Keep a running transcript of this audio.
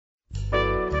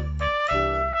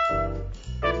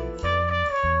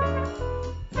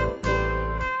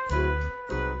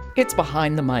It's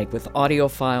Behind the Mic with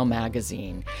AudioFile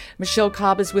Magazine. Michelle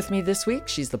Cobb is with me this week.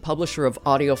 She's the publisher of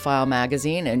AudioFile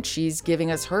Magazine, and she's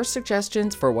giving us her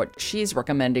suggestions for what she's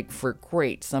recommending for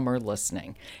great summer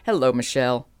listening. Hello,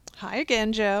 Michelle. Hi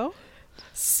again, Joe.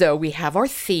 So we have our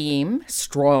theme,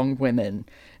 Strong Women,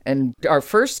 and our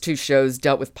first two shows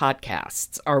dealt with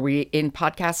podcasts. Are we in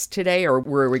podcasts today, or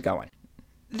where are we going?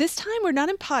 This time we're not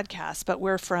in podcasts, but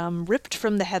we're ripped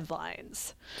from the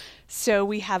headlines. So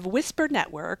we have Whisper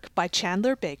Network by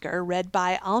Chandler Baker, read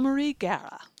by Almarie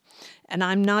Guerra. And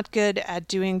I'm not good at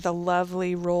doing the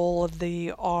lovely roll of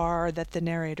the R that the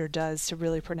narrator does to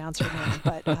really pronounce her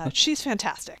name, but she's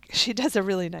fantastic. She does a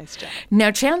really nice job.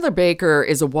 Now, Chandler Baker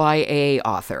is a YA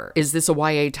author. Is this a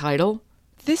YA title?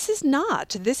 This is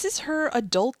not. This is her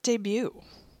adult debut.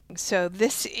 So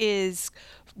this is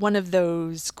one of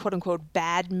those quote-unquote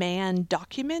bad man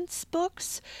documents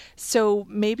books. So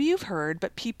maybe you've heard,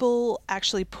 but people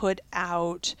actually put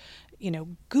out,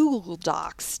 Google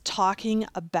Docs talking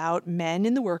about men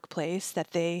in the workplace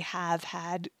that they have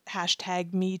had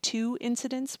 #MeToo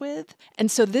incidents with.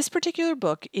 And so this particular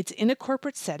book, it's in a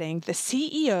corporate setting. The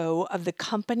CEO of the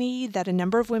company that a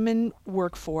number of women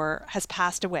work for has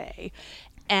passed away.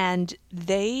 And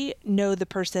they know the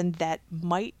person that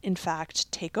might, in fact,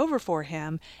 take over for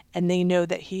him. And they know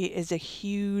that he is a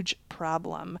huge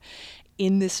problem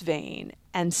in this vein.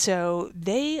 And so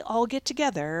they all get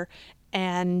together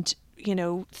and,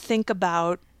 think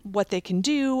about what they can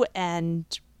do. And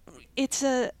it's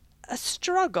a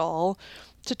struggle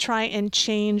to try and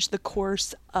change the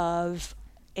course of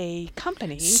a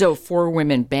company. So 4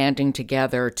 women banding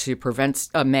together to prevent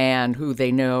a man who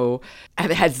they know,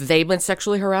 has they been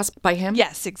sexually harassed by him?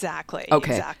 Yes, exactly.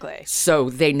 Okay. Exactly. So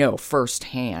they know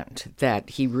firsthand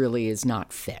that he really is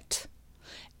not fit.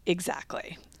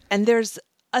 Exactly. And there's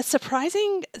a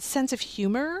surprising sense of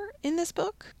humor in this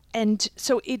book. And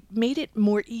so it made it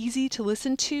more easy to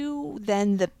listen to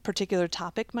than the particular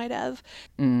topic might have.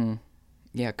 Yeah,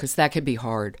 because that could be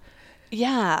hard.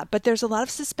 Yeah, but there's a lot of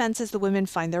suspense as the women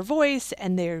find their voice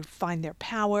and they find their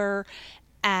power.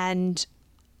 And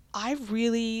I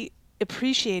really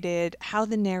appreciated how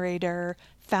the narrator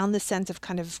found the sense of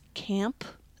kind of camp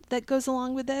that goes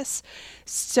along with this.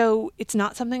 So it's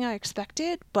not something I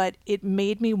expected, but it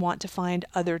made me want to find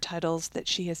other titles that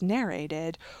she has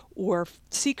narrated or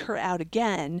seek her out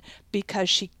again because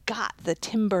she got the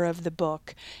timbre of the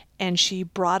book and she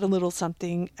brought a little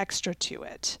something extra to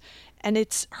it. And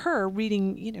it's her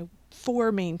reading,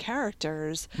 4 main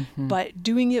characters, but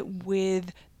doing it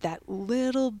with that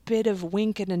little bit of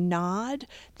wink and a nod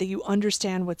that you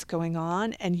understand what's going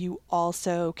on and you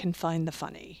also can find the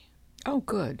funny. Oh,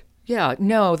 good. Yeah,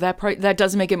 no, that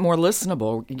does make it more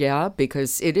listenable, yeah,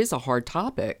 because it is a hard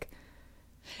topic.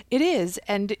 It is,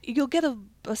 and you'll get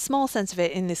a small sense of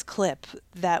it in this clip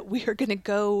that we are going to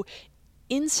go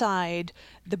inside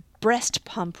the breast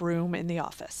pump room in the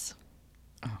office.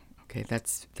 Okay,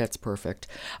 that's perfect.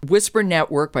 Whisper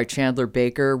Network by Chandler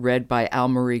Baker, read by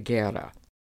Almarie Guerra.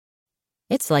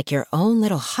 It's like your own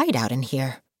little hideout in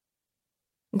here.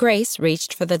 Grace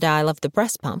reached for the dial of the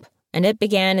breast pump, and it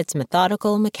began its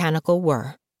methodical, mechanical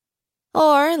whir.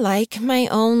 Or like my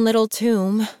own little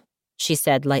tomb, she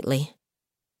said lightly.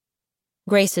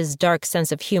 Grace's dark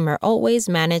sense of humor always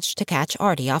managed to catch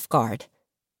Artie off guard.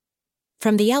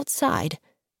 From the outside,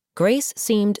 Grace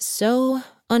seemed so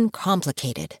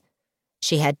uncomplicated.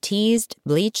 She had teased,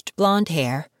 bleached blonde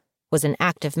hair, was an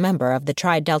active member of the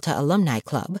Tri Delta Alumni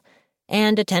Club,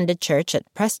 and attended church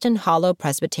at Preston Hollow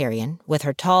Presbyterian with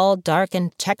her tall, dark,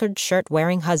 and checkered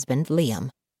shirt-wearing husband, Liam.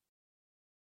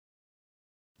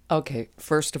 Okay,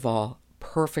 first of all,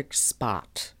 perfect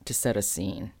spot to set a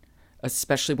scene,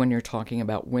 especially when you're talking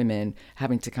about women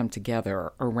having to come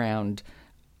together around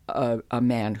a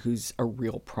man who's a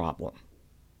real problem.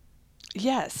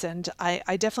 Yes, and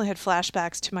I definitely had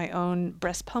flashbacks to my own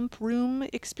breast pump room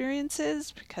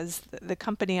experiences because the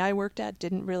company I worked at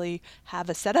didn't really have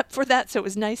a setup for that. So it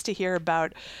was nice to hear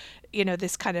about,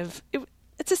 this kind of,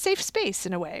 it's a safe space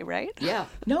in a way, right? Yeah.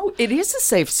 No, it is a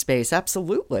safe space,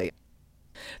 absolutely.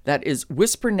 That is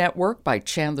Whisper Network by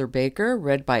Chandler Baker,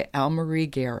 read by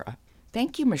Almarie Guerra.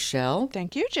 Thank you, Michelle.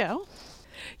 Thank you, Joe.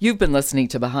 You've been listening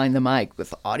to Behind the Mic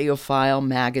with AudioFile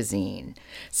Magazine.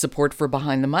 Support for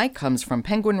Behind the Mic comes from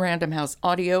Penguin Random House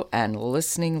Audio and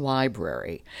Listening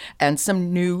Library. And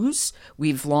some news,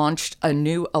 we've launched a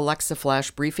new Alexa Flash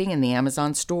Briefing in the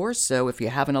Amazon store, so if you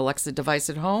have an Alexa device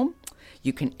at home,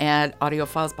 you can add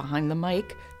AudioFile's Behind the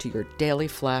Mic to your daily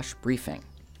Flash Briefing.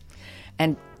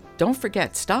 And don't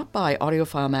forget, stop by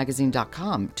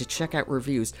audiofilemagazine.com to check out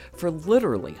reviews for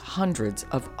literally hundreds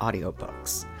of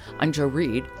audiobooks. I'm Jo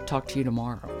Reed. Talk to you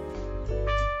tomorrow.